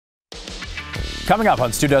Coming up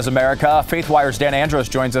on Stu Does America, Faithwire's Dan Andros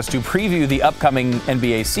joins us to preview the upcoming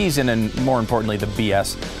NBA season and, more importantly, the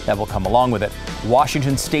BS that will come along with it.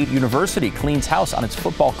 Washington State University cleans house on its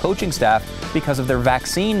football coaching staff because of their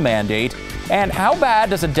vaccine mandate. And how bad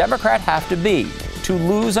does a Democrat have to be to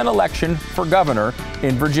lose an election for governor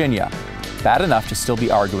in Virginia? Bad enough to still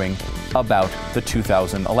be arguing about the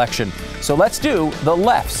 2000 election. So let's do the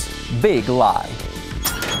left's big lie.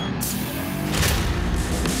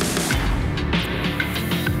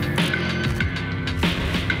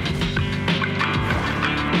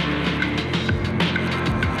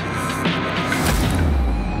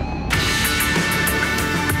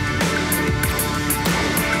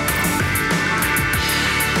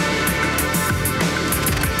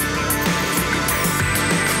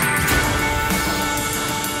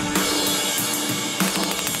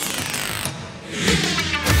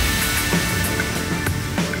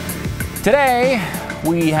 Today,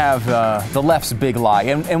 we have the left's big lie,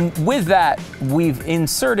 and with that, we've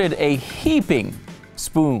inserted a heaping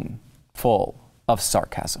spoonful of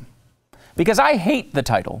sarcasm. Because I hate the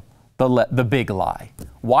title, The Big Lie.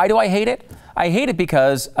 Why do I hate it? I hate it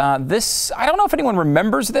because I don't know if anyone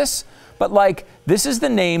remembers this, but this is the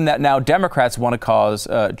name that now Democrats want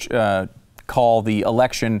to call the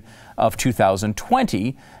election of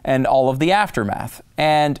 2020 and all of the aftermath.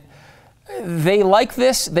 And they like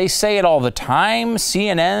this. They say it all the time.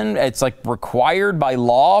 CNN, it's required by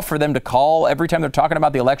law for them to call every time they're talking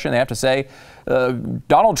about the election. They have to say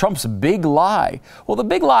Donald Trump's big lie. Well, the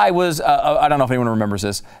big lie was, I don't know if anyone remembers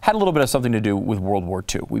this, had a little bit of something to do with World War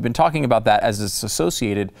II. We've been talking about that as it's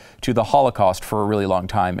associated to the Holocaust for a really long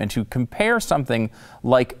time. And to compare something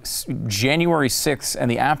like January 6th and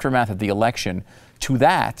the aftermath of the election to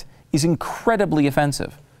that is incredibly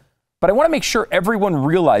offensive. But I want to make sure everyone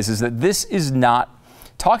realizes that this is not,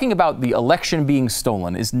 talking about the election being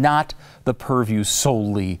stolen is not the purview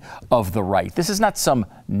solely of the right. This is not some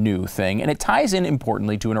new thing, and it ties in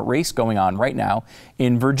importantly to a race going on right now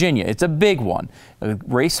in Virginia. It's a big one, a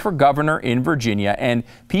race for governor in Virginia, and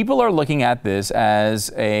people are looking at this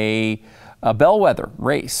as a bellwether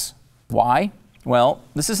race. Why? Well,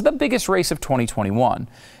 this is the biggest race of 2021,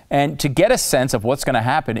 and to get a sense of what's going to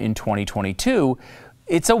happen in 2022,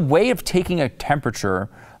 it's a way of taking a temperature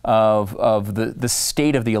of the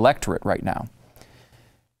state of the electorate right now.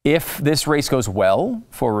 If this race goes well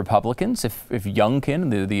for Republicans, if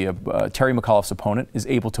Youngkin, Terry McAuliffe's opponent, is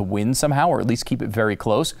able to win somehow, or at least keep it very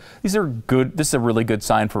close, these are good. This is a really good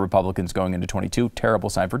sign for Republicans going into 22. Terrible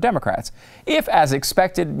sign for Democrats. If, as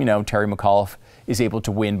expected, Terry McAuliffe is able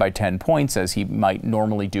to win by 10 points, as he might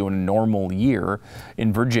normally do in a normal year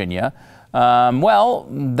in Virginia, well,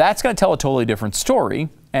 that's going to tell a totally different story,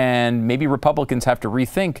 and maybe Republicans have to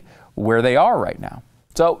rethink where they are right now.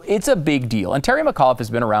 So it's a big deal. And Terry McAuliffe has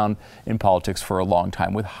been around in politics for a long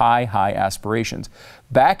time with high aspirations.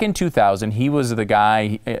 Back in 2000, he was the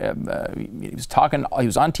guy, he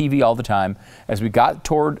was on TV all the time. As we got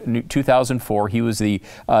toward 2004, he was the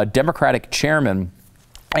Democratic chairman,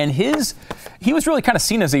 and he was really kind of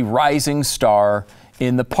seen as a rising star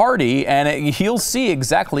in the party, and he'll see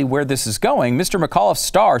exactly where this is going. Mr. McAuliffe's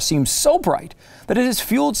star seems so bright that it has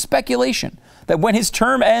fueled speculation that when his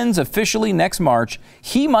term ends officially next March,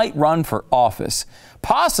 he might run for office,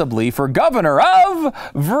 possibly for governor of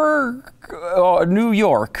New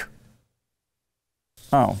York.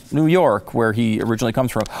 Oh, New York, where he originally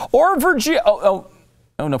comes from. Or Virginia. Oh,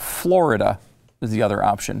 no, Florida is the other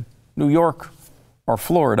option. New York or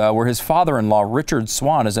Florida, where his father-in-law, Richard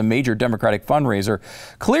Swan, is a major Democratic fundraiser.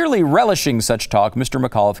 Clearly relishing such talk, Mr.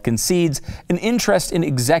 McAuliffe concedes an interest in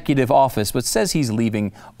executive office, but says he's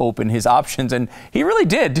leaving open his options. And he really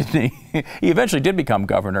did, didn't he? He eventually did become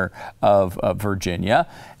governor of Virginia.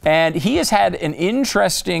 And he has had an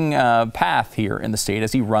interesting path here in the state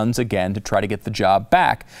as he runs again to try to get the job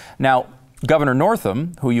back. Now, Governor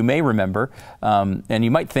Northam, who you may remember, and you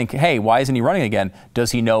might think, hey, why isn't he running again?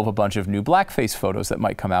 Does he know of a bunch of new blackface photos that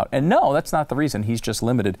might come out? And no, that's not the reason. He's just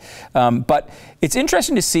limited. But it's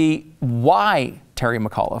interesting to see why Terry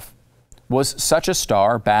McAuliffe was such a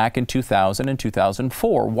star back in 2000 and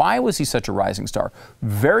 2004. Why was he such a rising star?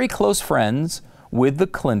 Very close friends with the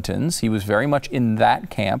Clintons. He was very much in that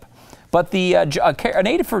camp. But an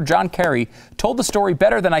aide for John Kerry told the story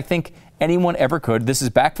better than I think anyone ever could. This is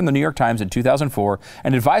back from the New York Times in 2004.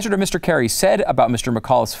 An advisor to Mr. Kerry said about Mr.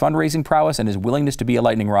 McAuliffe's fundraising prowess and his willingness to be a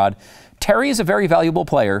lightning rod, Terry is a very valuable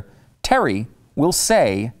player. Terry will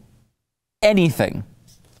say anything.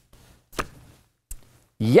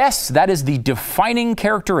 Yes, that is the defining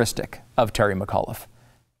characteristic of Terry McAuliffe.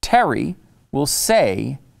 Terry will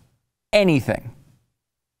say anything.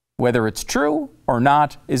 Whether it's true or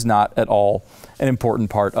not is not at all an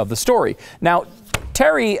important part of the story. Now,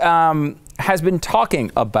 Terry has been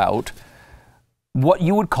talking about what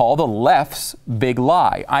you would call the left's big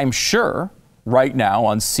lie. I'm sure right now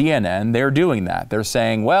on CNN they're doing that. They're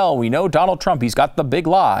saying, well, we know Donald Trump, he's got the big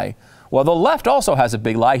lie. Well, the left also has a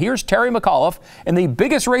big lie. Here's Terry McAuliffe in the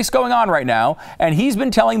biggest race going on right now, and he's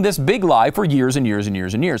been telling this big lie for years and years and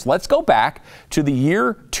years and years. Let's go back to the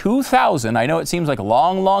year 2000. I know it seems like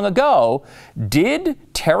long, long ago.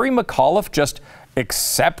 Did Terry McAuliffe just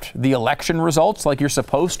accept the election results like you're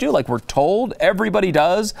supposed to, like we're told everybody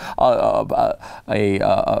does,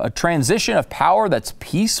 a transition of power that's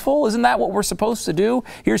peaceful? Isn't that what we're supposed to do?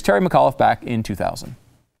 Here's Terry McAuliffe back in 2000.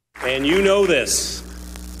 And you know this.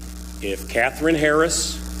 If Katherine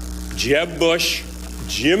Harris, Jeb Bush,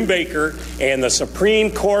 Jim Baker, and the Supreme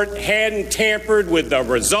Court hadn't tampered with the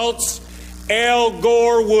results, Al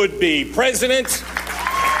Gore would be president.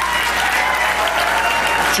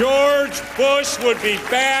 George Bush would be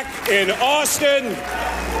back in Austin.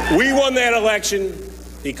 We won that election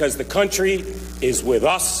because the country is with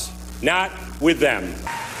us, not with them.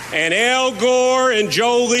 And Al Gore and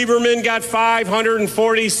Joe Lieberman got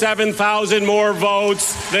 547,000 more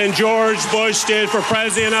votes than George Bush did for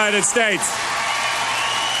President of the United States.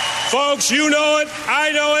 Folks, you know it,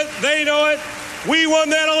 I know it, they know it. We won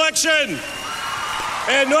that election.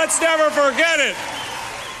 And let's never forget it.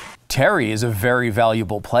 Terry is a very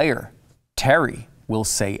valuable player. Terry will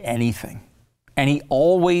say anything. And he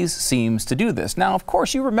always seems to do this. Now, of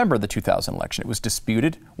course, you remember the 2000 election. It was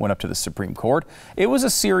disputed, went up to the Supreme Court. It was a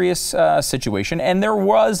serious situation, and there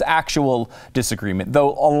was actual disagreement,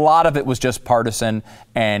 though a lot of it was just partisan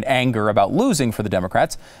and anger about losing for the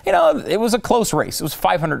Democrats. You know, it was a close race. It was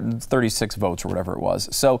 536 votes or whatever it was.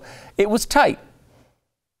 So it was tight.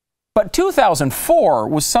 But 2004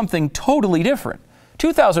 was something totally different.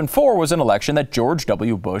 2004 was an election that George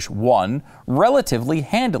W. Bush won relatively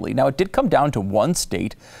handily. Now, it did come down to one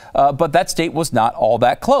state, but that state was not all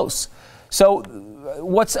that close. So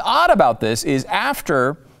what's odd about this is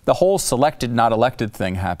after the whole selected, not elected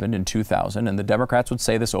thing happened in 2000, and the Democrats would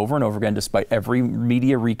say this over and over again, despite every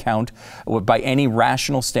media recount by any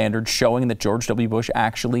rational standard showing that George W. Bush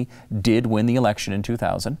actually did win the election in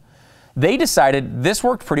 2000. They decided this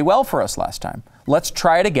worked pretty well for us last time. Let's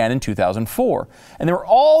try it again in 2004. And there were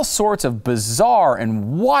all sorts of bizarre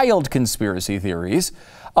and wild conspiracy theories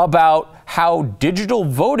about how digital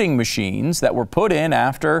voting machines that were put in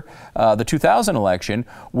after the 2000 election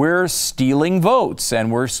were stealing votes.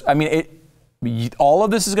 And all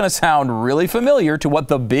of this is going to sound really familiar to what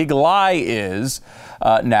the big lie is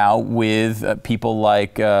now with people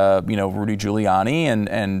like Rudy Giuliani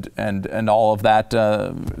and all of that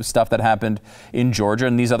stuff that happened in Georgia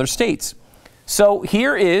and these other states. So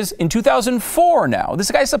here is in 2004 now. This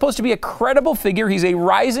guy's supposed to be a credible figure. He's a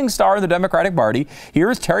rising star in the Democratic Party. Here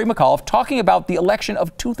is Terry McAuliffe talking about the election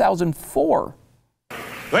of 2004.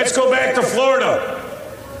 Let's go back to Florida.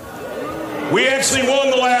 We actually won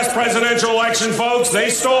the last presidential election, folks. They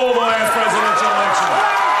stole the last presidential election.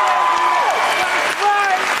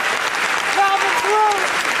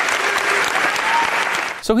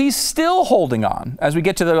 So he's still holding on, as we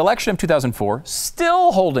get to the election of 2004,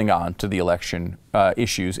 still holding on to the election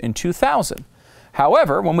issues in 2000.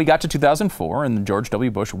 However, when we got to 2004 and George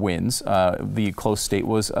W. Bush wins, the close state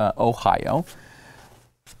was Ohio,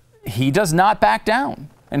 he does not back down.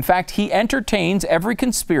 In fact, he entertains every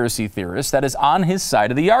conspiracy theorist that is on his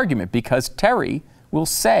side of the argument because Terry will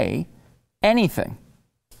say anything.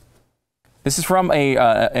 This is from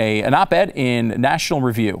an op-ed in National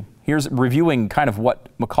Review. Here's reviewing kind of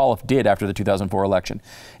what McAuliffe did after the 2004 election.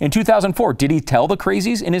 In 2004, did he tell the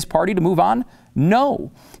crazies in his party to move on?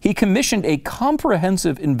 No. He commissioned a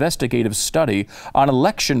comprehensive investigative study on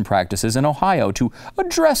election practices in Ohio to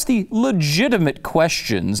address the legitimate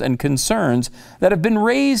questions and concerns that have been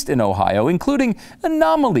raised in Ohio, including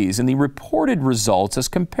anomalies in the reported results as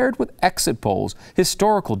compared with exit polls,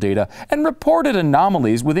 historical data, and reported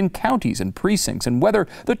anomalies within counties and precincts, and whether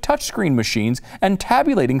the touchscreen machines and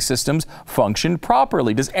tabulating systems function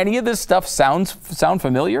properly. Does any of this stuff sound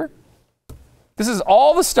familiar? This is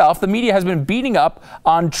all the stuff the media has been beating up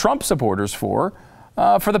on Trump supporters for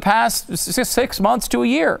the past 6 months to a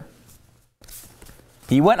year.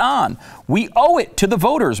 He went on. We owe it to the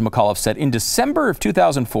voters, McAuliffe said in December of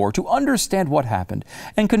 2004, to understand what happened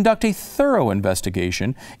and conduct a thorough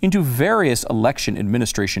investigation into various election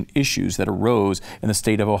administration issues that arose in the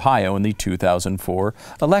state of Ohio in the 2004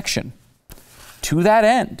 election. To that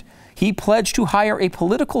end, he pledged to hire a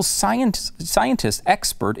political scientist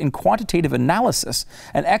expert in quantitative analysis,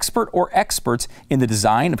 an expert or experts in the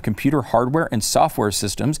design of computer hardware and software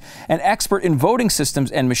systems, an expert in voting systems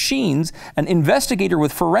and machines, an investigator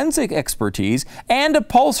with forensic expertise, and a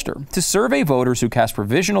pollster to survey voters who cast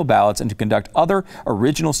provisional ballots and to conduct other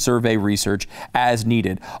original survey research as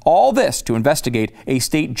needed. All this to investigate a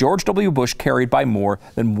state George W. Bush carried by more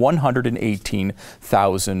than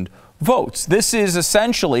 118,000 votes. This is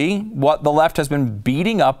essentially what the left has been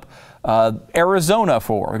beating up Arizona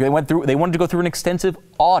for. They wanted to go through an extensive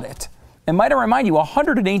audit. And might I remind you,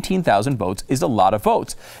 118,000 votes is a lot of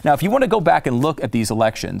votes. Now, if you want to go back and look at these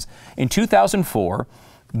elections, in 2004,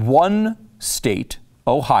 one state,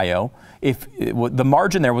 Ohio, the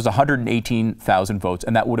margin there was 118,000 votes,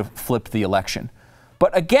 and that would have flipped the election.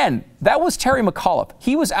 But again, that was Terry McAuliffe.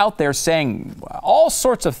 He was out there saying all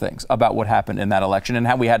sorts of things about what happened in that election and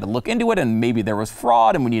how we had to look into it and maybe there was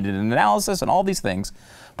fraud and we needed an analysis and all these things.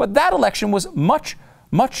 But that election was much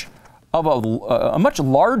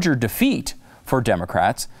larger defeat for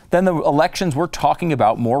Democrats than the elections we're talking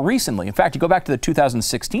about more recently. In fact, you go back to the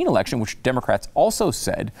 2016 election, which Democrats also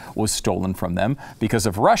said was stolen from them because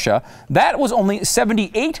of Russia. That was only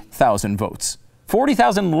 78,000 votes.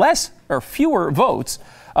 40,000 less or fewer votes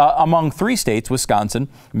among three states, Wisconsin,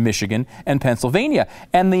 Michigan, and Pennsylvania.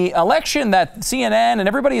 And the election that CNN and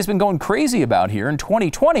everybody has been going crazy about here in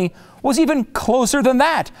 2020 was even closer than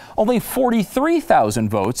that. Only 43,000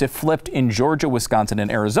 votes, if flipped in Georgia, Wisconsin,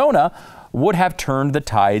 and Arizona, would have turned the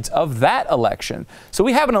tides of that election. So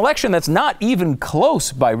we have an election that's not even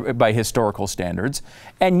close by historical standards.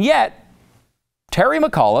 And yet, Terry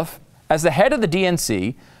McAuliffe, as the head of the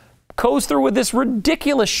DNC, goes through with this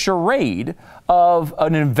ridiculous charade of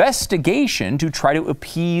an investigation to try to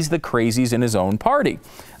appease the crazies in his own party.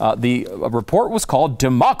 The report was called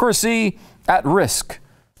Democracy at Risk,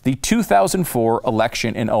 the 2004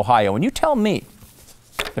 election in Ohio. And you tell me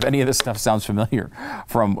if any of this stuff sounds familiar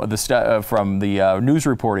from the news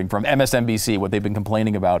reporting from MSNBC, what they've been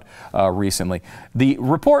complaining about recently. The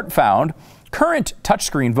report found current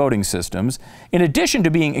touchscreen voting systems, in addition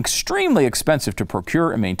to being extremely expensive to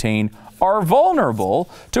procure and maintain, are vulnerable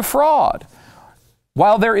to fraud.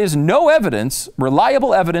 While there is no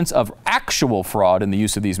reliable evidence of actual fraud in the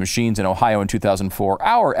use of these machines in Ohio in 2004,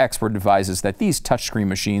 our expert advises that these touchscreen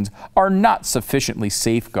machines are not sufficiently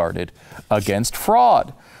safeguarded against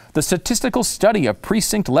fraud. The statistical study of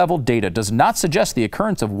precinct-level data does not suggest the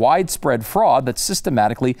occurrence of widespread fraud that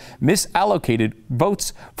systematically misallocated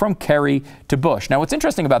votes from Kerry to Bush. Now, what's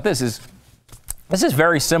interesting about this is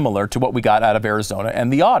very similar to what we got out of Arizona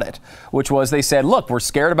and the audit, which was they said, look, we're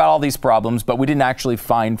scared about all these problems, but we didn't actually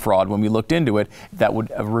find fraud when we looked into it that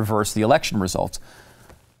would reverse the election results.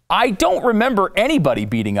 I don't remember anybody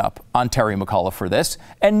beating up on Terry McAuliffe for this,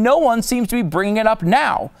 and no one seems to be bringing it up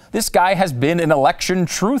now. This guy has been an election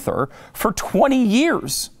truther for 20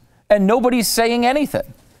 years, and nobody's saying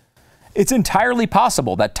anything. It's entirely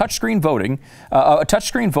possible that a touchscreen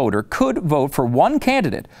voter could vote for one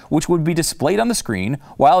candidate, which would be displayed on the screen,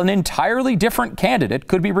 while an entirely different candidate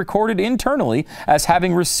could be recorded internally as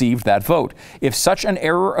having received that vote. If such an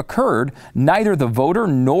error occurred, neither the voter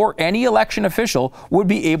nor any election official would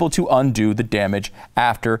be able to undo the damage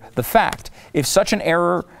after the fact. If such an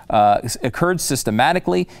error occurred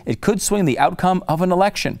systematically, it could swing the outcome of an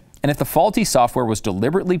election. And if the faulty software was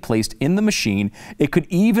deliberately placed in the machine, it could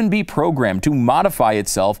even be programmed to modify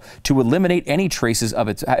itself to eliminate any traces of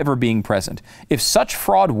its ever being present. If such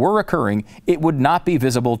fraud were occurring, it would not be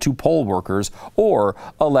visible to poll workers or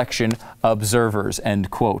election observers,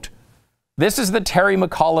 end quote. This is the Terry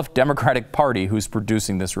McAuliffe Democratic Party who's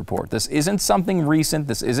producing this report. This isn't something recent.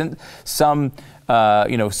 This isn't some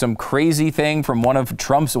crazy thing from one of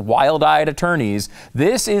Trump's wild-eyed attorneys.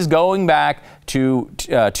 This is going back to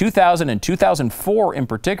 2000 and 2004 in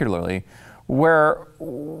particularly, where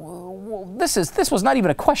this was not even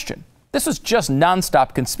a question. This was just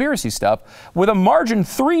nonstop conspiracy stuff with a margin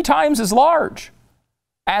 3 times as large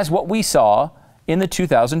as what we saw in the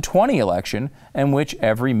 2020 election, in which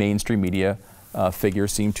every mainstream media figure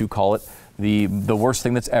seemed to call it the worst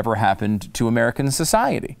thing that's ever happened to American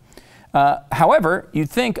society. However, you'd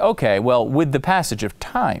think, okay, well, with the passage of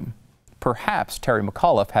time, perhaps Terry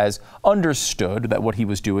McAuliffe has understood that what he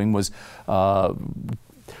was doing was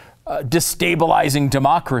destabilizing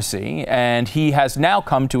democracy, and he has now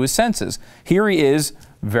come to his senses. Here he is,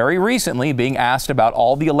 very recently, being asked about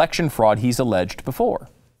all the election fraud he's alleged before.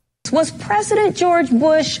 Was President George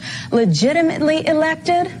Bush legitimately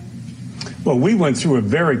elected? Well, we went through a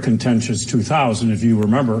very contentious 2000, if you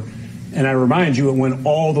remember. And I remind you, it went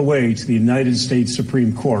all the way to the United States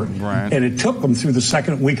Supreme Court. Right. And it took them through the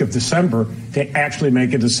second week of December to actually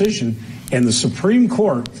make a decision. And the Supreme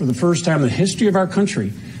Court, for the first time in the history of our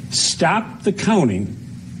country, stopped the counting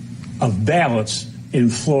of ballots in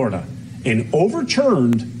Florida and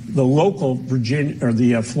overturned the local Virginia or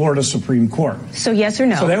the Florida Supreme Court. So yes or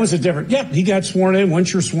no? So that was a different. Yep, he got sworn in.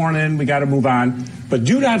 Once you're sworn in, we got to move on. But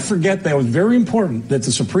do not forget that was very important that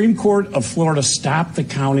the Supreme Court of Florida stopped the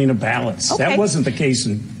counting of ballots. Okay. That wasn't the case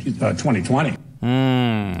in 2020.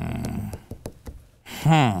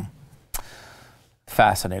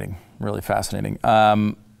 Fascinating, really fascinating.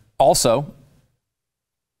 Also,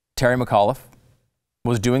 Terry McAuliffe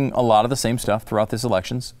was doing a lot of the same stuff throughout these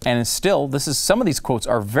elections, and is still, some of these quotes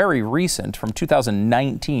are very recent from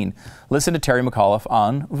 2019. Listen to Terry McAuliffe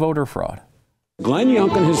on voter fraud. Glenn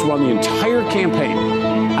Youngkin has run the entire campaign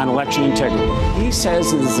on election integrity. He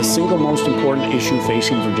says it is the single most important issue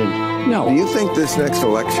facing Virginia. No. Do you think this next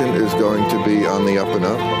election is going to be on the up and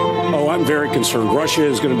up? Oh, I'm very concerned. Russia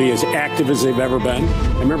is going to be as active as they've ever been.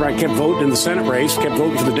 I remember I kept voting in the Senate race, kept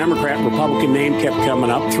voting for the Democrat, Republican name kept coming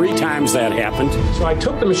up. 3 times that happened. So I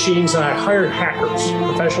took the machines and I hired hackers,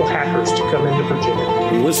 professional hackers, to come into Virginia.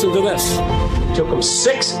 And listen to this. It took them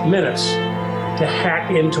 6 minutes to hack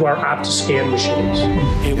into our OptiScan machines.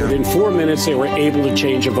 And within 4 minutes, they were able to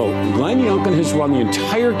change a vote. Glenn Youngkin has run the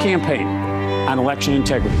entire campaign on election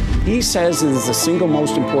integrity. He says it is the single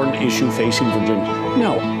most important issue facing Virginia.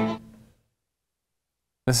 No.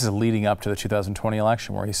 This is leading up to the 2020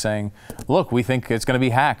 election where he's saying, look, we think it's going to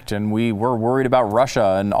be hacked and we're worried about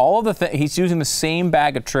Russia and all of the things. He's using the same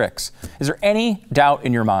bag of tricks. Is there any doubt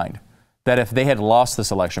in your mind that if they had lost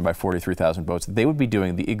this election by 43,000 votes, they would be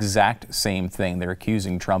doing the exact same thing they're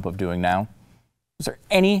accusing Trump of doing now? Is there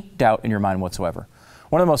any doubt in your mind whatsoever?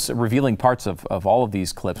 One of the most revealing parts of all of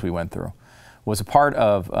these clips we went through was a part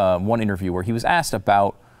of one interview where he was asked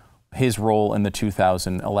about his role in the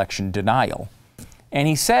 2000 election denial. And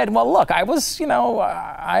he said, well, look, I was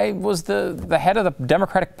the head of the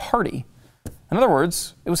Democratic Party. In other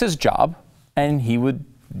words, it was his job, and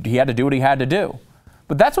he had to do what he had to do.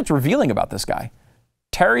 But that's what's revealing about this guy.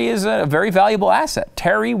 Terry is a very valuable asset.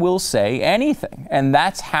 Terry will say anything, and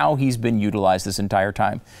that's how he's been utilized this entire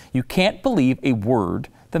time. You can't believe a word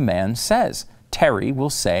the man says. Terry will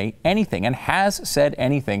say anything and has said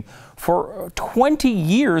anything for 20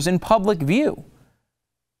 years in public view.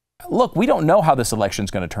 Look, we don't know how this election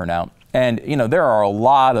is going to turn out. And, there are a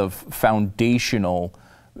lot of foundational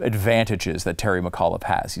advantages that Terry McAuliffe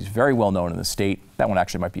has. He's very well known in the state. That one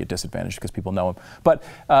actually might be a disadvantage because people know him. But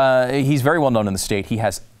he's very well known in the state. He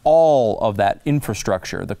has all of that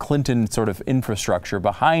infrastructure, the Clinton sort of infrastructure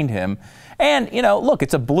behind him. And, look,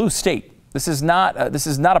 it's a blue state. This is not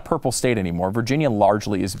a purple state anymore. Virginia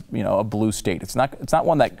largely is, a blue state. It's not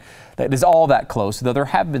one that is all that close, though there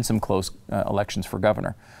have been some close elections for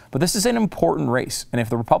governor. But this is an important race, and if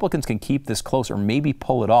the Republicans can keep this close or maybe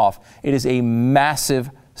pull it off, it is a massive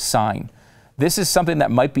sign. This is something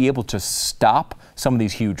that might be able to stop some of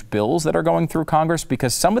these huge bills that are going through Congress,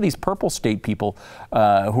 because some of these purple state people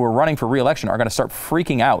who are running for re-election are going to start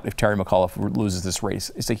freaking out if Terry McAuliffe loses this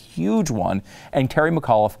race. It's a huge one, and Terry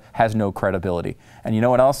McAuliffe has no credibility. And you know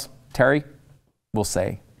what else? Terry will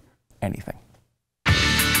say anything.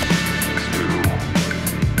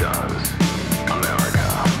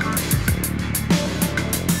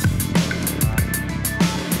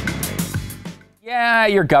 Yeah,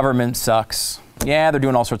 your government sucks. Yeah, they're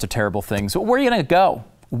doing all sorts of terrible things. But where are you going to go?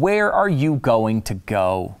 Where are you going to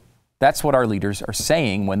go? That's what our leaders are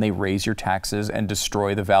saying when they raise your taxes and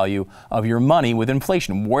destroy the value of your money with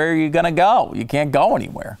inflation. Where are you going to go? You can't go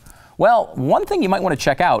anywhere. Well, one thing you might want to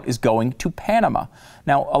check out is going to Panama.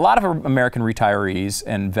 Now, a lot of American retirees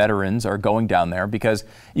and veterans are going down there because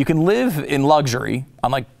you can live in luxury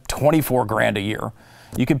on like 24 grand a year.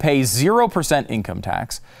 You can pay 0% income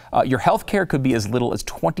tax. Your health care could be as little as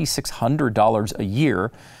 $2,600 a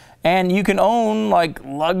year. And you can own like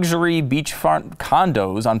luxury beachfront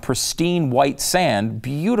condos on pristine white sand,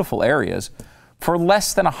 beautiful areas, for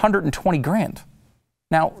less than 120 grand.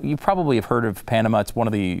 Now, you probably have heard of Panama. It's one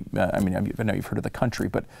of the, I know you've heard of the country,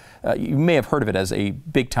 but you may have heard of it as a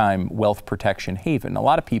big-time wealth protection haven. A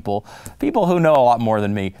lot of people who know a lot more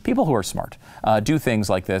than me, people who are smart, do things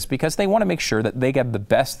like this because they want to make sure that they get the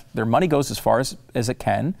best, their money goes as far as it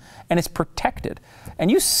can, and it's protected.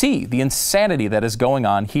 And you see the insanity that is going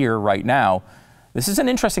on here right now. This is an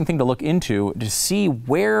interesting thing to look into to see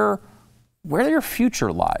where your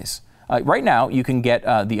future lies. Right now, you can get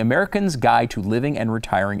The American's Guide to Living and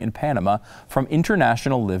Retiring in Panama from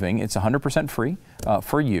International Living. It's 100% free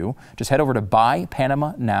for you. Just head over to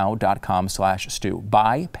buypanamanow.com/Stu.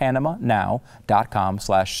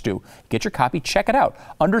 Buypanamanow.com/Stu. Get your copy. Check it out.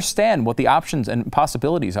 Understand what the options and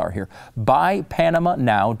possibilities are here.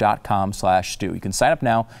 Buypanamanow.com/Stu. You can sign up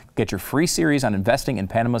now. Get your free series on investing in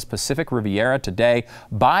Panama's Pacific Riviera today.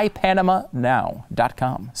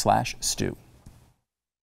 Buypanamanow.com/Stu.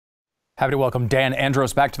 Happy to welcome Dan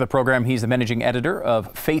Andros back to the program. He's the managing editor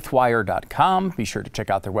of Faithwire.com. Be sure to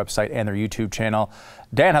check out their website and their YouTube channel.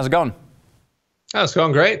 Dan, how's it going? Oh, it's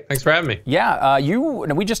going great. Thanks for having me. Yeah,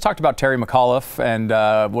 we just talked about Terry McAuliffe and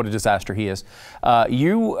what a disaster he is.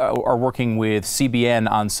 You are working with CBN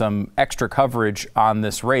on some extra coverage on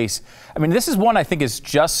this race. I mean, this is one I think is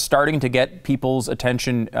just starting to get people's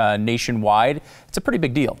attention nationwide. It's a pretty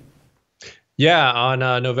big deal. Yeah, on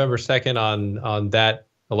November 2nd, on that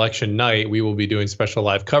election night, we will be doing special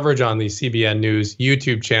live coverage on the CBN News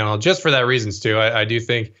YouTube channel. Just for that reason, Stu, I do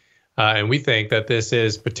think, and we think that this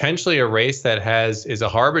is potentially a race that is a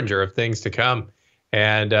harbinger of things to come,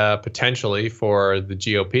 and potentially for the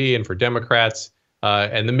GOP and for Democrats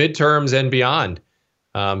and the midterms and beyond.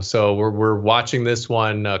 So we're watching this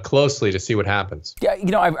one closely to see what happens. Yeah,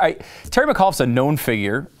 Terry McAuliffe's a known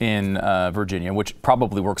figure in Virginia, which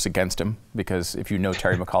probably works against him, because if you know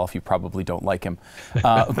Terry McAuliffe, you probably don't like him.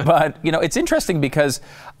 But, it's interesting because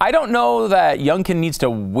I don't know that Youngkin needs to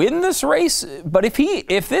win this race, but if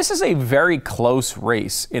this is a very close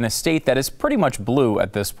race in a state that is pretty much blue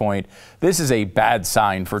at this point, this is a bad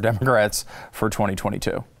sign for Democrats for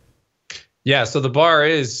 2022. Yeah, so the bar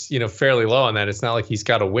is, fairly low on that. It's not like he's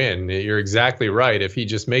got to win. You're exactly right. If he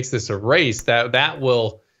just makes this a race, that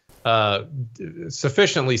will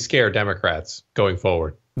sufficiently scare Democrats going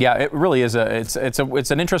forward. Yeah, it really is. It's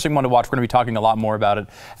an interesting one to watch. We're going to be talking a lot more about it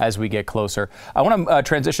as we get closer. I want to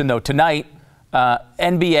transition though. Tonight,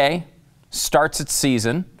 NBA starts its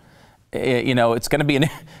season. It's going to be an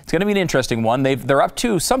interesting one. They're up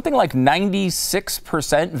to something like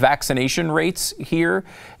 96% vaccination rates here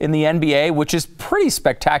in the NBA, which is pretty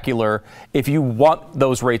spectacular if you want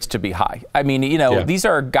those rates to be high. I mean, These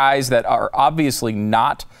are guys that are obviously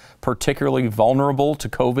not particularly vulnerable to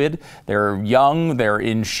COVID. They're young, they're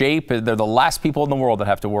in shape, they're the last people in the world that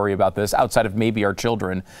have to worry about this outside of maybe our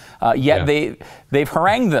children. They've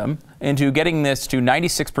harangued them into getting this to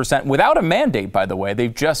 96% without a mandate, by the way.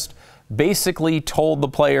 They've just basically told the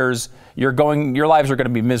players, your lives are going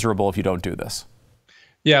to be miserable if you don't do this.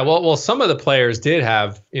 Yeah, well, some of the players did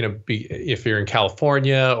have, if you're in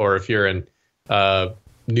California or if you're in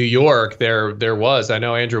New York, there was. I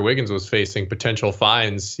know Andrew Wiggins was facing potential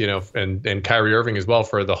fines, and Kyrie Irving as well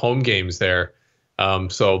for the home games there.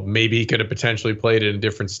 So maybe he could have potentially played in a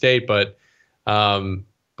different state, but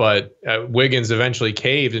Wiggins eventually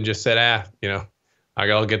caved and just said,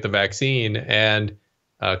 I'll get the vaccine. And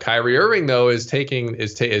Kyrie Irving, though, is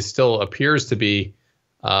still appears to be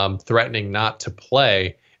threatening not to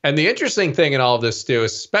play. And the interesting thing in all of this, Stu,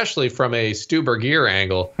 especially from a Stu Burguiere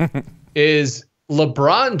angle, is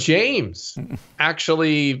LeBron James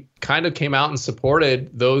actually kind of came out and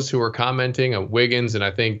supported those who were commenting on Wiggins and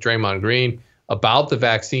I think Draymond Green about the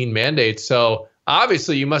vaccine mandate. So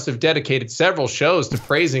obviously you must have dedicated several shows to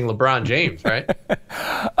praising LeBron James, right?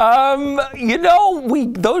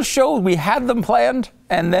 Those shows, we had them planned,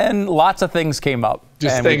 and then lots of things came up.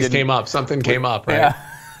 Something came up, right? Yeah.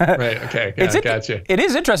 Right, okay, gotcha. It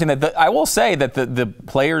is interesting that I will say that the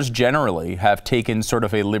players generally have taken sort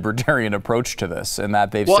of a libertarian approach to this, and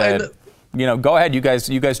that they've said, go ahead, you guys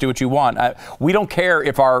do what you want. We don't care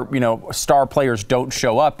if our star players don't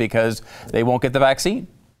show up because they won't get the vaccine.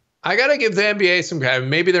 I got to give the NBA some credit.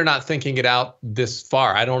 Maybe they're not thinking it out this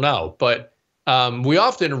far. I don't know. But we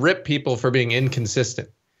often rip people for being inconsistent.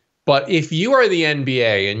 But if you are the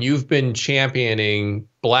NBA and you've been championing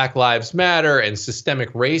Black Lives Matter and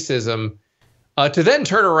systemic racism, to then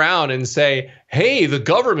turn around and say, hey, the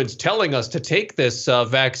government's telling us to take this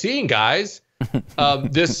vaccine, guys.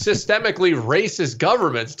 This systemically racist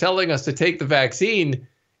government's telling us to take the vaccine.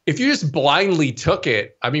 If you just blindly took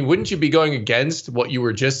it, I mean, wouldn't you be going against what you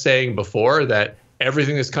were just saying before, that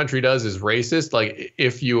everything this country does is racist? Like,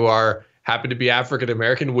 if you happen to be African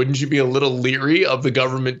American, wouldn't you be a little leery of the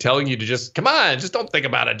government telling you to just, come on, just don't think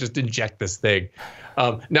about it, just inject this thing?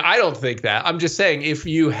 Now, I don't think that. I'm just saying, if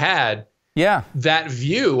you had that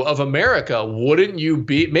view of America, wouldn't you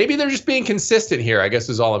be? Maybe they're just being consistent here, I guess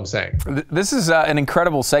is all I'm saying. This is an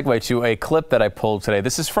incredible segue to a clip that I pulled today.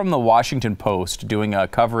 This is from the Washington Post doing a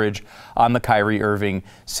coverage on the Kyrie Irving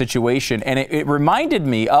situation. And it reminded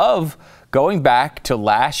me of going back to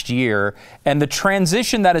last year and the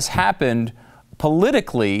transition that has happened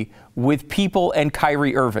politically with people and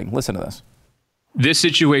Kyrie Irving. Listen to this. This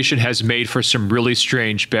situation has made for some really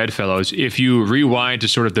strange bedfellows. If you rewind to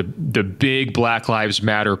sort of the big Black Lives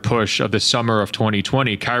Matter push of the summer of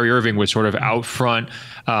 2020, Kyrie Irving was sort of out front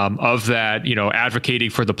of that, advocating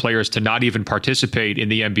for the players to not even participate in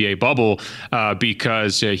the NBA bubble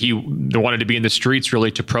because he wanted to be in the streets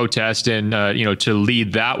really to protest and, to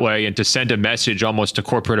lead that way and to send a message almost to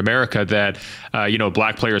corporate America that,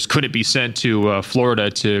 black players couldn't be sent to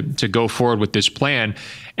Florida to go forward with this plan.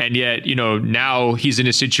 And yet, now he's in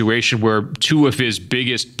a situation where two of his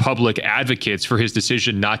biggest public advocates for his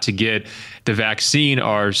decision not to get the vaccine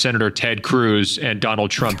are Senator Ted Cruz and Donald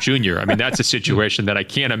Trump Jr. I mean, that's a situation that I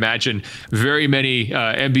can't imagine very many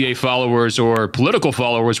NBA followers or political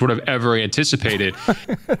followers would have ever anticipated.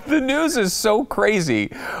 The news is so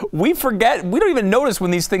crazy. We forget, we don't even notice when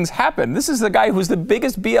these things happen. This is the guy who's the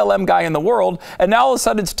biggest BLM guy in the world. And now all of a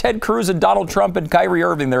sudden it's Ted Cruz and Donald Trump and Kyrie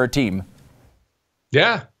Irving. They're a team.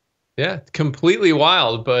 Yeah, completely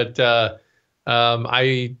wild. But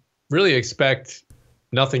I really expect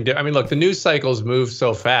nothing to. I mean, look, the news cycles move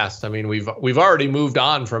so fast. I mean, we've already moved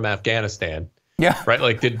on from Afghanistan. Yeah. Right.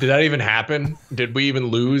 Like, did that even happen? Did we even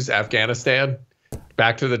lose Afghanistan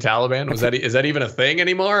back to the Taliban? Is that even a thing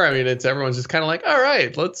anymore? I mean, everyone's just kind of like, all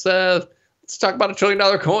right, let's talk about $1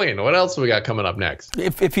 trillion coin. What else have we got coming up next?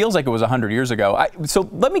 It feels like it was 100 years ago. So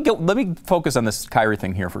let me focus on this Kyrie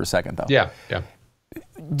thing here for a second, though. Yeah.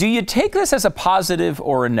 Do you take this as a positive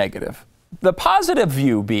or a negative? The positive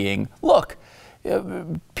view being, look,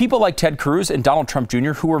 people like Ted Cruz and Donald Trump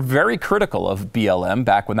Jr., who were very critical of BLM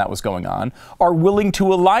back when that was going on, are willing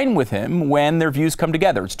to align with him when their views come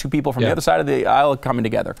together. It's two people from the other side of the aisle coming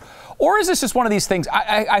together. Or is this just one of these things?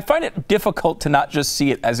 I find it difficult to not just see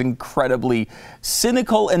it as incredibly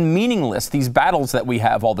cynical and meaningless, these battles that we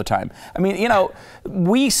have all the time. I mean,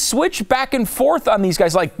 we switch back and forth on these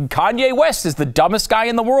guys. Like Kanye West is the dumbest guy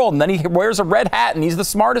in the world, and then he wears a red hat and he's the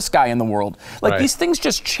smartest guy in the world. Like these things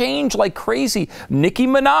just change like crazy. Nicki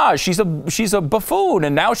Minaj, she's a buffoon,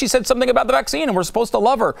 and now she said something about the vaccine and we're supposed to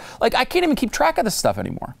love her. Like, I can't even keep track of this stuff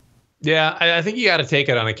anymore. Yeah, I think you got to take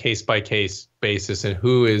it on a case-by-case basis, and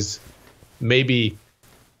who is maybe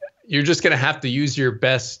you're just going to have to use your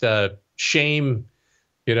best shame,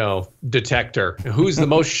 detector. Who's the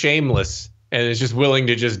most shameless and is just willing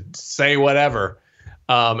to just say whatever,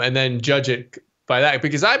 and then judge it by that.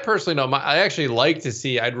 Because I personally know, I actually like to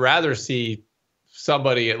see, I'd rather see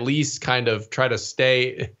somebody at least kind of try to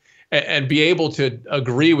stay and be able to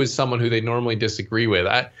agree with someone who they normally disagree with.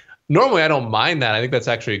 Normally I don't mind that. I think that's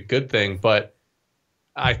actually a good thing, but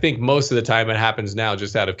I think most of the time it happens now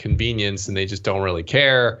just out of convenience, and they just don't really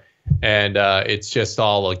care. And it's just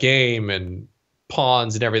all a game and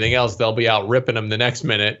pawns and everything else. They'll be out ripping them the next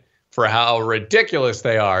minute for how ridiculous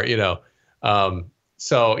they are,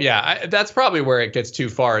 So yeah, that's probably where it gets too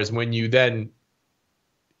far, is when you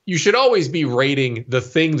should always be rating the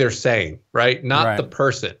thing they're saying, right? Not the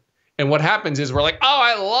person. And what happens is we're like, oh,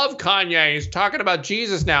 I love Kanye. He's talking about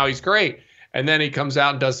Jesus now. He's great. And then he comes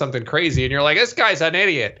out and does something crazy. And you're like, this guy's an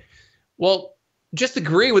idiot. Well, just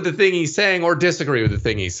agree with the thing he's saying or disagree with the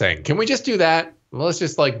thing he's saying. Can we just do that? Well, let's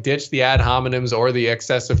just ditch the ad hominems or the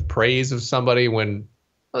excessive praise of somebody.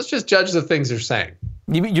 Let's just judge the things they're saying.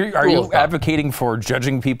 Are you advocating for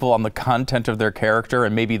judging people on the content of their character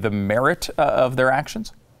and maybe the merit of their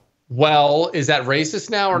actions? Well, is that racist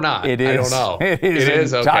now or not? It is. I don't know. It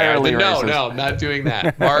is entirely racist. No, not doing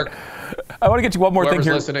that. Mark, I want to get to one more thing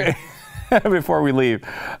here listening. before we leave.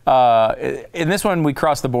 In this one, we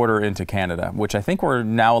crossed the border into Canada, which I think we're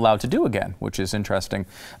now allowed to do again, which is interesting.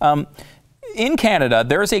 In Canada,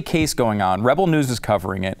 there is a case going on. Rebel News is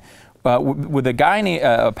covering it with a guy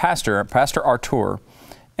named Pastor Artur,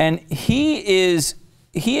 and he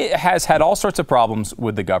has had all sorts of problems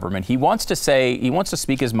with the government. He wants to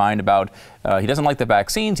speak his mind about, he doesn't like the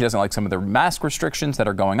vaccines, he doesn't like some of the mask restrictions that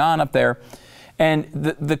are going on up there. And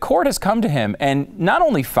the court has come to him and not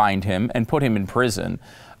only fined him and put him in prison,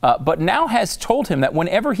 but now has told him that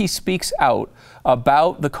whenever he speaks out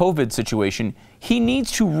about the COVID situation, he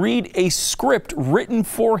needs to read a script written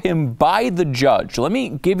for him by the judge. Let me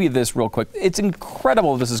give you this real quick. It's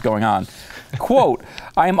incredible this is going on. Quote,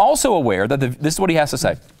 I am also aware that this is what he has to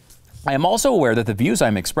say. I am also aware that the views I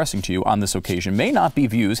am expressing to you on this occasion may not be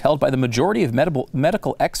views held by the majority of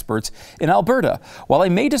medical experts in Alberta. While I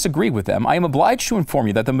may disagree with them, I am obliged to inform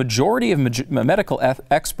you that the majority of medical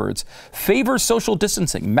experts favor social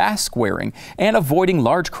distancing, mask wearing, and avoiding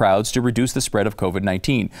large crowds to reduce the spread of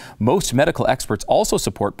COVID-19. Most medical experts also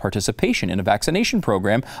support participation in a vaccination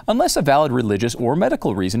program unless a valid religious or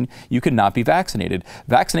medical reason you cannot be vaccinated.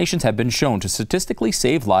 Vaccinations have been shown to statistically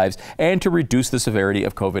save lives and to reduce the severity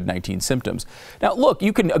of COVID-19 symptoms. Now, look,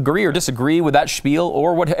 you can agree or disagree with that spiel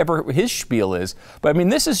or whatever his spiel is, but I mean,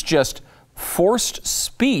 this is just forced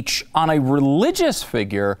speech on a religious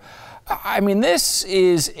figure. I mean, this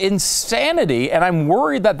is insanity, and I'm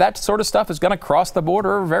worried that that sort of stuff is going to cross the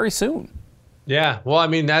border very soon. Yeah, well, I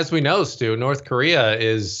mean, as we know, Stu, North Korea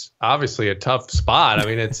is obviously a tough spot. I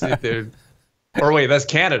mean, or wait, that's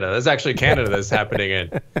Canada. That's actually Canada that's happening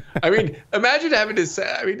in. I mean, imagine having to say,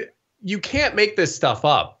 I mean, you can't make this stuff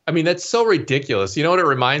up. I mean, that's so ridiculous. You know what it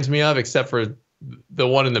reminds me of, except for the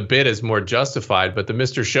one in the bit is more justified, but the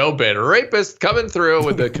Mr. Show bit, a rapist coming through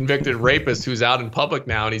with the convicted rapist who's out in public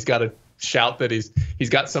now, and he's got to shout that he's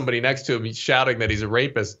got somebody next to him. He's shouting that he's a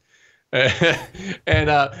rapist. And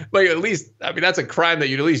like, at least, I mean, that's a crime that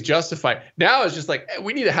you'd at least justify. Now it's just like,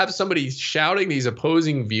 we need to have somebody shouting these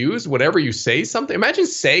opposing views whenever you say something. Imagine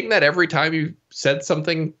saying that every time you said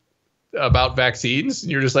something about vaccines.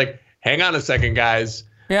 You're just like, hang on a second, guys.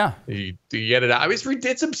 Yeah. Do you get it out? I mean,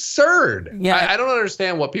 it's absurd. Yeah. I don't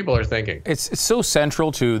understand what people are thinking. It's so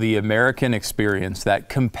central to the American experience that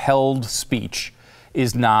compelled speech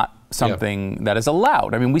is not something that is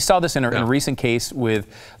allowed. I mean, we saw this in a recent case I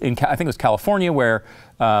think it was California, where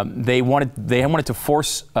they wanted to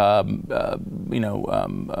force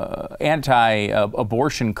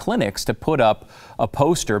anti-abortion clinics to put up a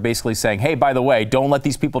poster basically saying, hey, by the way, don't let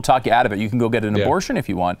these people talk you out of it. You can go get an abortion if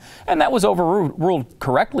you want. And that was overruled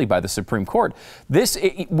correctly by the Supreme Court.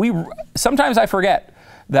 Sometimes I forget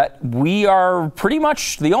that we are pretty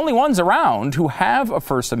much the only ones around who have a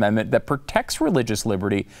First Amendment that protects religious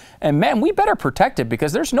liberty. And man, we better protect it,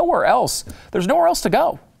 because there's nowhere else to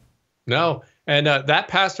go. No. And that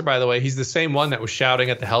pastor, by the way, he's the same one that was shouting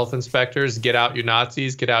at the health inspectors, get out, you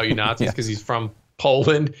Nazis, because he's from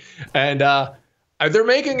Poland. And they're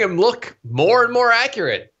making him look more and more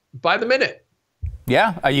accurate by the minute.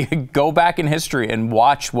 Yeah, you can go back in history and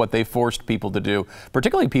watch what they forced people to do,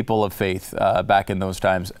 particularly people of faith back in those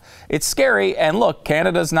times. It's scary. And look,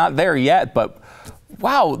 Canada's not there yet, but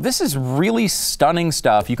wow, this is really stunning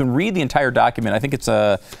stuff. You can read the entire document. I think it's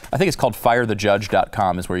called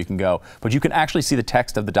firethejudge.com is where you can go. But you can actually see the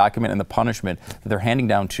text of the document and the punishment that they're handing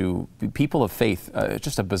down to people of faith. It's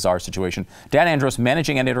just a bizarre situation. Dan Andros,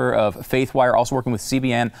 managing editor of Faithwire, also working with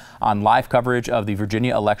CBN on live coverage of the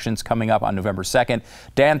Virginia elections coming up on November 2nd.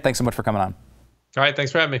 Dan, thanks so much for coming on. All right,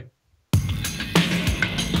 thanks for having me.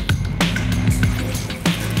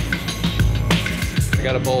 I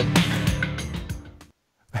got a bowl.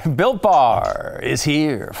 Built Bar is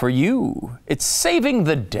here for you. It's saving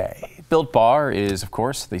the day. Built Bar is, of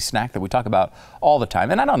course, the snack that we talk about all the time.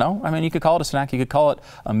 And I don't know, I mean, you could call it a snack. You could call it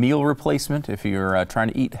a meal replacement if you're trying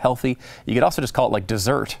to eat healthy. You could also just call it like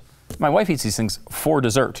dessert. My wife eats these things for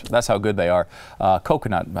dessert. That's how good they are.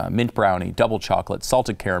 Coconut, mint brownie, double chocolate,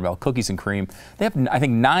 salted caramel, cookies and cream. They have, I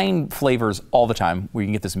think, 9 flavors all the time where you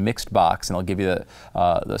can get this mixed box, and they'll give you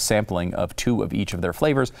the sampling of 2 of each of their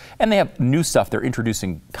flavors. And they have new stuff they're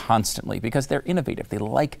introducing constantly because they're innovative. They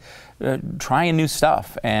like trying new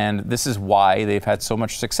stuff. And this is why they've had so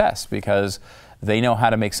much success, because they know how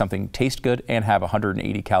to make something taste good and have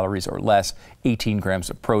 180 calories or less, 18 grams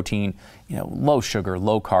of protein, low sugar,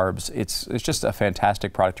 low carbs. It's just a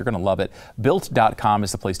fantastic product. You're going to love it. Built.com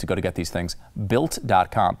is the place to go to get these things.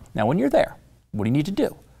 Built.com. Now, when you're there, what do you need to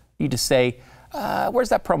do? You need to say, where's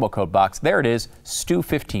that promo code box? There it is,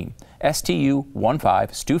 Stu15. STU15,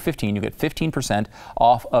 Stu15. You get 15%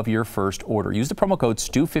 off of your first order. Use the promo code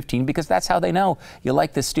Stu15 because that's how they know you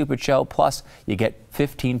like this stupid show. Plus, you get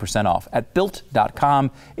 15% off at Built.com.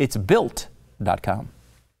 It's Built.com.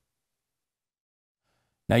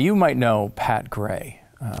 Now, you might know Pat Gray,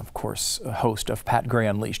 of course, a host of Pat Gray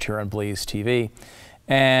Unleashed here on Blaze TV.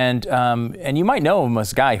 And you might know him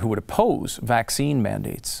as a guy who would oppose vaccine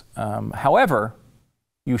mandates. However,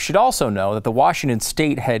 you should also know that the Washington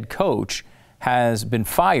State head coach has been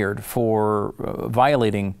fired for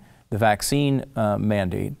violating the vaccine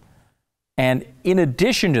mandate. And in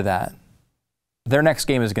addition to that, their next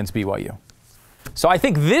game is against BYU. So I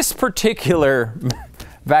think this particular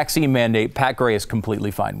vaccine mandate, Pat Gray is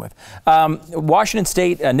completely fine with. Washington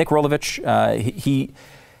State, Nick Rolovich,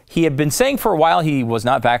 he had been saying for a while he was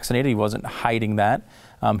not vaccinated. He wasn't hiding that.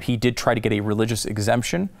 He did try to get a religious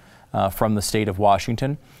exemption. from the state of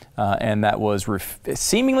Washington, and that was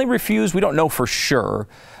seemingly refused. We don't know for sure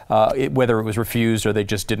whether it was refused or they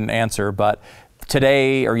just didn't answer, but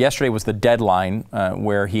today or yesterday was the deadline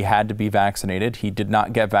where he had to be vaccinated. He did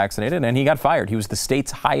not get vaccinated, and he got fired. He was the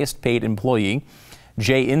state's highest paid employee.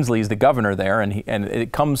 Jay Inslee is the governor there, and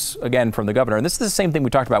it comes again from the governor. And this is the same thing we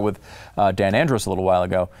talked about with Dan Andros a little while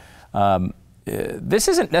ago. This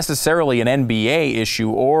isn't necessarily an NBA issue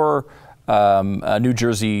or a New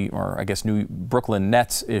Jersey or I guess New Brooklyn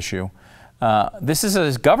Nets issue. This is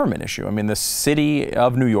a government issue. I mean, the city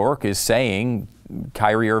of New York is saying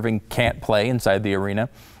Kyrie Irving can't play inside the arena.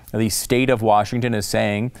 The state of Washington is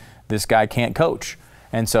saying this guy can't coach.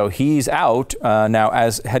 And so he's out now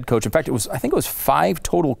as head coach. In fact, I think it was 5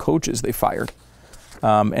 total coaches they fired.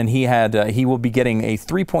 And he will be getting a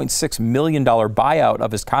 $3.6 million buyout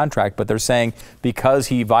of his contract, but they're saying because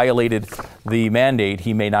he violated the mandate,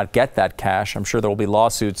 he may not get that cash. I'm sure there will be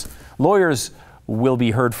lawsuits. Lawyers will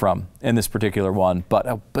be heard from in this particular one, but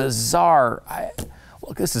look,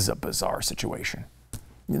 this is a bizarre situation.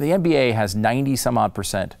 The NBA has 90 some odd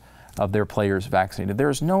 % of their players vaccinated.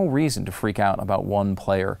 There's no reason to freak out about one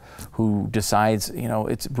player who decides,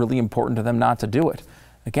 it's really important to them not to do it.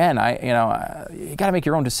 Again, you got to make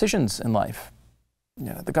your own decisions in life.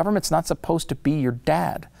 The government's not supposed to be your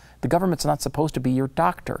dad. The government's not supposed to be your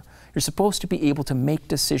doctor. You're supposed to be able to make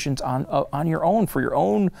decisions on your own for your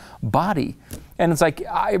own body. And it's like,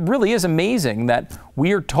 it really is amazing that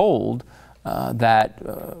we are told that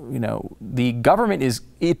the government is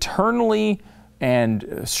eternally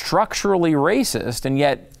and structurally racist, and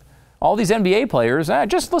yet all these NBA players,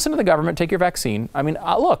 just listen to the government, take your vaccine. I mean,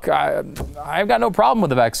 look, I've got no problem with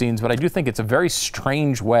the vaccines, but I do think it's a very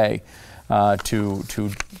strange way to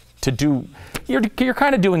do. You're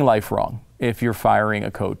kind of doing life wrong if you're firing a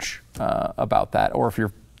coach about that, or if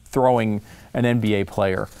you're throwing an NBA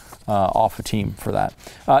player off a team for that.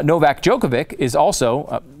 Novak Djokovic is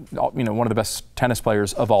also one of the best tennis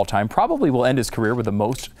players of all time. Probably will end his career with the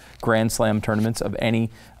most Grand Slam tournaments of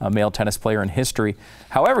any male tennis player in history.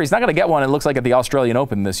 However, he's not going to get one, it looks like, at the Australian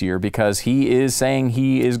Open this year, because he is saying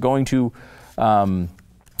he is going to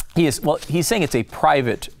he's saying it's a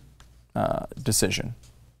private decision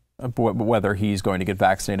whether he's going to get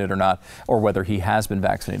vaccinated or not, or whether he has been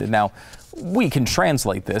vaccinated. Now, we can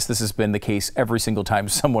translate this. This has been the case every single time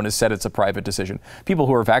someone has said it's a private decision. People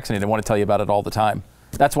who are vaccinated want to tell you about it all the time.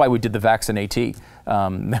 That's why we did the Vaccinate,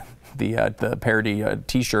 the parody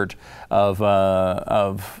T-shirt of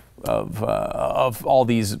all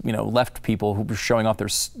these left people who were showing off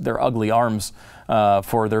their ugly arms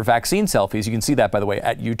for their vaccine selfies. You can see that, by the way,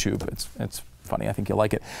 at YouTube. It's funny. I think you'll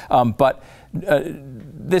like it. But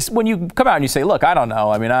when you come out and you say, look, I don't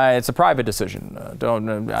know. I mean, it's a private decision.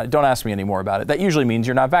 Don't ask me any more about it. That usually means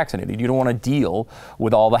you're not vaccinated. You don't want to deal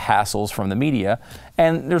with all the hassles from the media,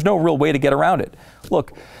 and there's no real way to get around it.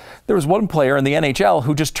 Look, there was one player in the NHL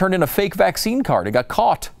who just turned in a fake vaccine card and got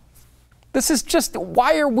caught. This is just,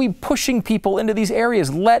 why are we pushing people into these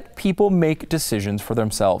areas? Let people make decisions for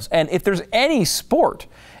themselves. And if there's any sport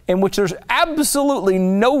in which there's absolutely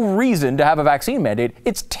no reason to have a vaccine mandate,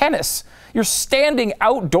 it's tennis. You're standing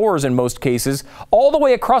outdoors in most cases, all the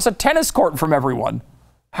way across a tennis court from everyone.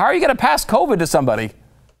 How are you going to pass COVID to somebody?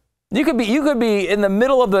 You could be in the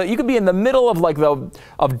middle of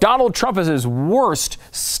Donald Trump as his worst,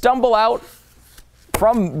 stumble out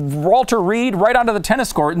from Walter Reed right onto the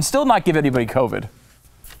tennis court and still not give anybody COVID.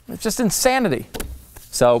 It's just insanity.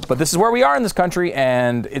 But this is where we are in this country,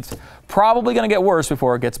 and it's probably going to get worse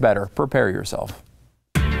before it gets better. Prepare yourself.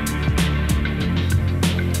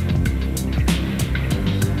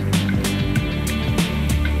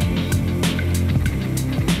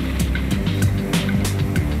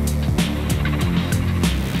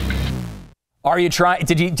 Are you trying?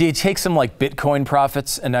 Did you take some Bitcoin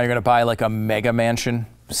profits and now you're going to buy a mega mansion,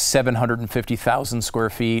 750,000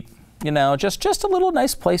 square feet? Just a little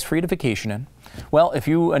nice place for you to vacation in. Well, if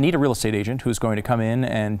you need a real estate agent who's going to come in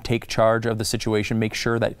and take charge of the situation, make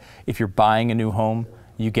sure that if you're buying a new home,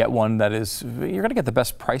 you get one that is, you're going to get the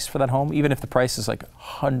best price for that home, even if the price is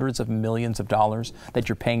hundreds of millions of dollars that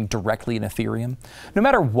you're paying directly in Ethereum. No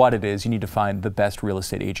matter what it is, you need to find the best real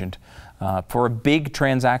estate agent for a big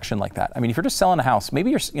transaction like that. I mean, if you're just selling a house,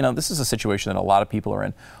 maybe this is a situation that a lot of people are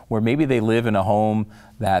in, where maybe they live in a home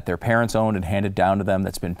that their parents owned and handed down to them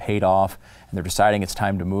that's been paid off, and they're deciding it's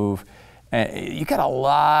time to move. And you got a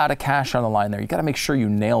lot of cash on the line there. You got to make sure you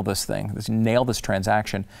nail this thing, nail this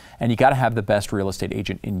transaction, and you got to have the best real estate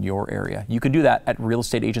agent in your area. You can do that at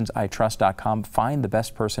realestateagentsitrust.com. Find the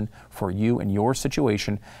best person for you and your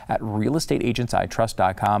situation at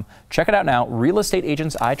realestateagentsitrust.com. Check it out now,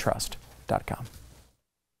 realestateagentsitrust.com.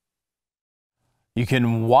 You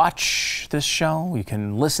can watch this show, you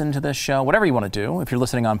can listen to this show, whatever you want to do. If you're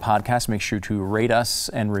listening on podcast, make sure to rate us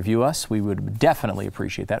and review us. We would definitely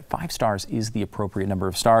appreciate that. 5 stars is the appropriate number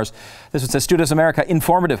of stars. This one says, Stu Does America,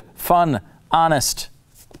 informative, fun, honest.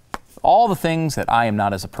 All the things that I am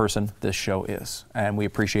not as a person, this show is. And we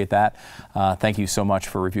appreciate that. Thank you so much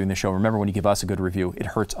for reviewing the show. Remember, when you give us a good review, it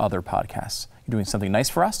hurts other podcasts. You're doing something nice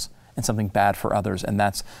for us and something bad for others, and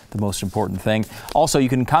that's the most important thing. Also, you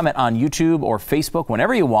can comment on YouTube or Facebook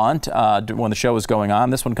whenever you want when the show is going on.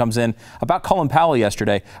 This one comes in about Colin Powell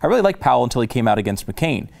yesterday. I really liked Powell until he came out against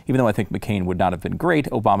McCain. Even though I think McCain would not have been great,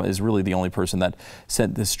 Obama is really the only person that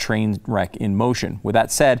set this train wreck in motion. With that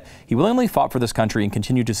said, he willingly fought for this country and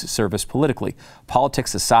continued to serve us politically.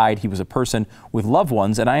 Politics aside, he was a person with loved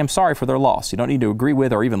ones, and I am sorry for their loss. You don't need to agree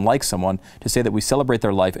with or even like someone to say that we celebrate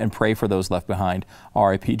their life and pray for those left behind.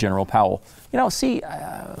 R.I.P. General Powell. You know, see,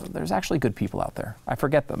 there's actually good people out there. I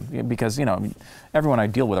forget them because, you know, I mean, everyone I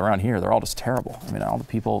deal with around here, they're all just terrible. I mean, all the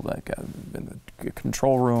people like, in the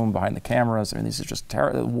control room, behind the cameras, I mean, these are just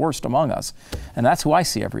the worst among us. And that's who I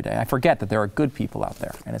see every day. I forget that there are good people out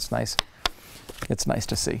there, and it's nice. It's nice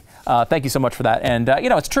to see. Thank you so much for that. And, you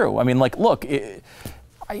know, it's true. I mean, like, look,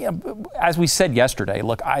 as we said yesterday,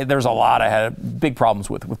 look, there's a lot I had big problems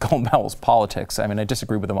with Colin Powell's politics. I mean, I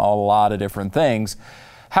disagree with him on a lot of different things.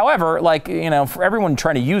 However, like, you know, for everyone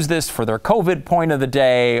trying to use this for their COVID point of the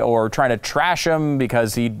day or trying to trash him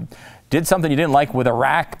because he did something you didn't like with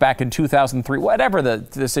Iraq back in 2003, whatever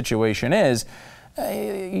the situation is,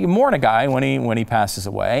 you mourn a guy when he passes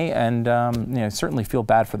away, and you know, certainly feel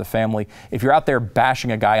bad for the family. If you're out there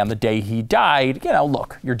bashing a guy on the day he died, you know,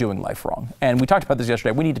 look, you're doing life wrong. And we talked about this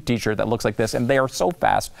yesterday. We need a T-shirt that looks like this, and they are so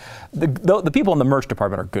fast. The people in the merch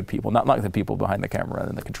department are good people, not like the people behind the camera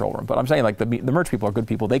in the control room. But I'm saying, like, the merch people are good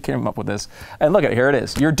people. They came up with this, and look at it. Here it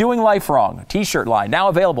is. You're doing life wrong. T-shirt line now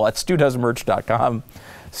available at StuDoesMerch.com.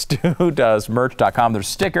 StuDoesMerch.com. There's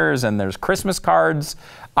stickers and there's Christmas cards.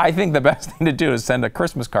 I think the best thing to do is send a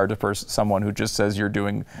Christmas card to someone who just says you're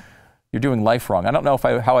doing life wrong. I don't know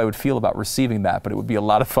how I would feel about receiving that, but it would be a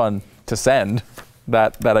lot of fun to send.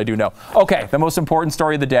 That I do know. Okay, the most important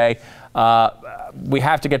story of the day. We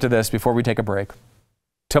have to get to this before we take a break.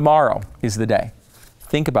 Tomorrow is the day.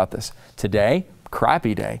 Think about this. Today,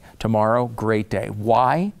 crappy day. Tomorrow, great day.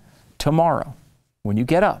 Why? Tomorrow, when you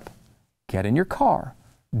get up, get in your car.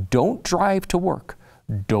 Don't drive to work.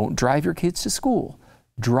 Don't drive your kids to school.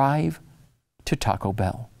 Drive to Taco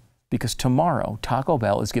Bell, because tomorrow Taco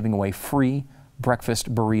Bell is giving away free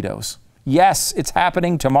breakfast burritos. Yes, it's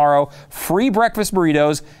happening tomorrow. Free breakfast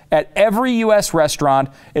burritos at every U.S. restaurant.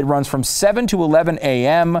 It runs from 7 to 11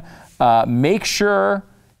 a.m. Make sure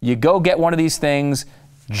you go get one of these things,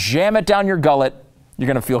 jam it down your gullet. You're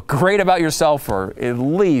going to feel great about yourself for at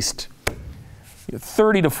least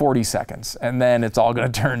 30 to 40 seconds, and then it's all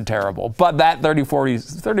going to turn terrible. But that 30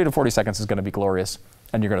 to 40 seconds is going to be glorious,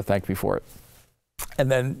 and you're going to thank me for it.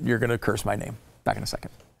 And then you're going to curse my name. Back in a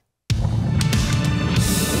second.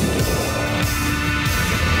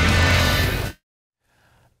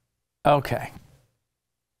 Okay.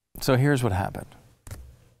 So here's what happened.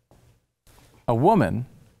 A woman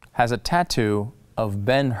has a tattoo of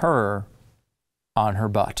Ben-Hur on her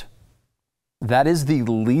butt. That is the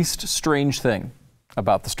least strange thing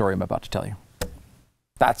about the story I'm about to tell you.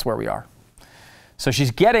 That's where we are. So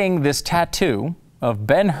she's getting this tattoo of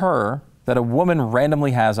Ben-Hur that a woman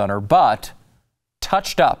randomly has on her butt,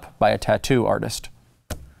 touched up by a tattoo artist.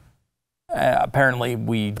 Apparently,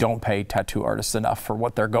 we don't pay tattoo artists enough for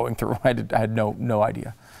what they're going through. I had no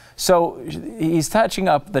idea. So he's touching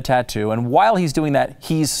up the tattoo, and while he's doing that,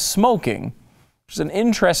 he's smoking, which is an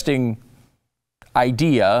interesting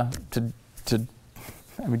idea to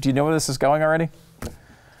I mean, do you know where this is going already?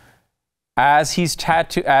 As he's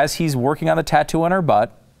working on the tattoo on her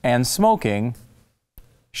butt and smoking,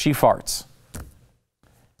 she farts.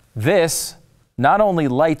 This not only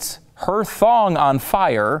lights her thong on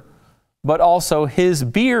fire, but also his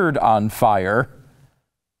beard on fire.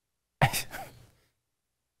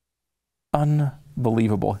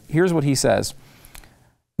 Unbelievable. Here's what he says.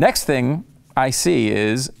 Next thing I see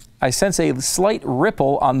is I sense a slight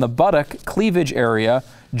ripple on the buttock cleavage area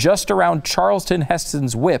just around Charleston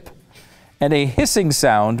Heston's whip, and a hissing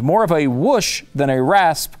sound, more of a whoosh than a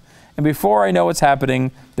rasp, and before I know what's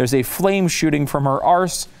happening, there's a flame shooting from her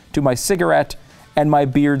arse to my cigarette, and my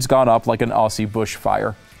beard's gone up like an Aussie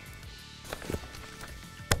bushfire.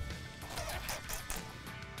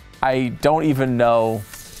 I don't even know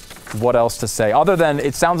what else to say, other than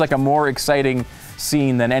it sounds like a more exciting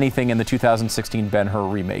scene than anything in the 2016 Ben-Hur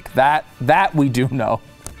remake. That we do know.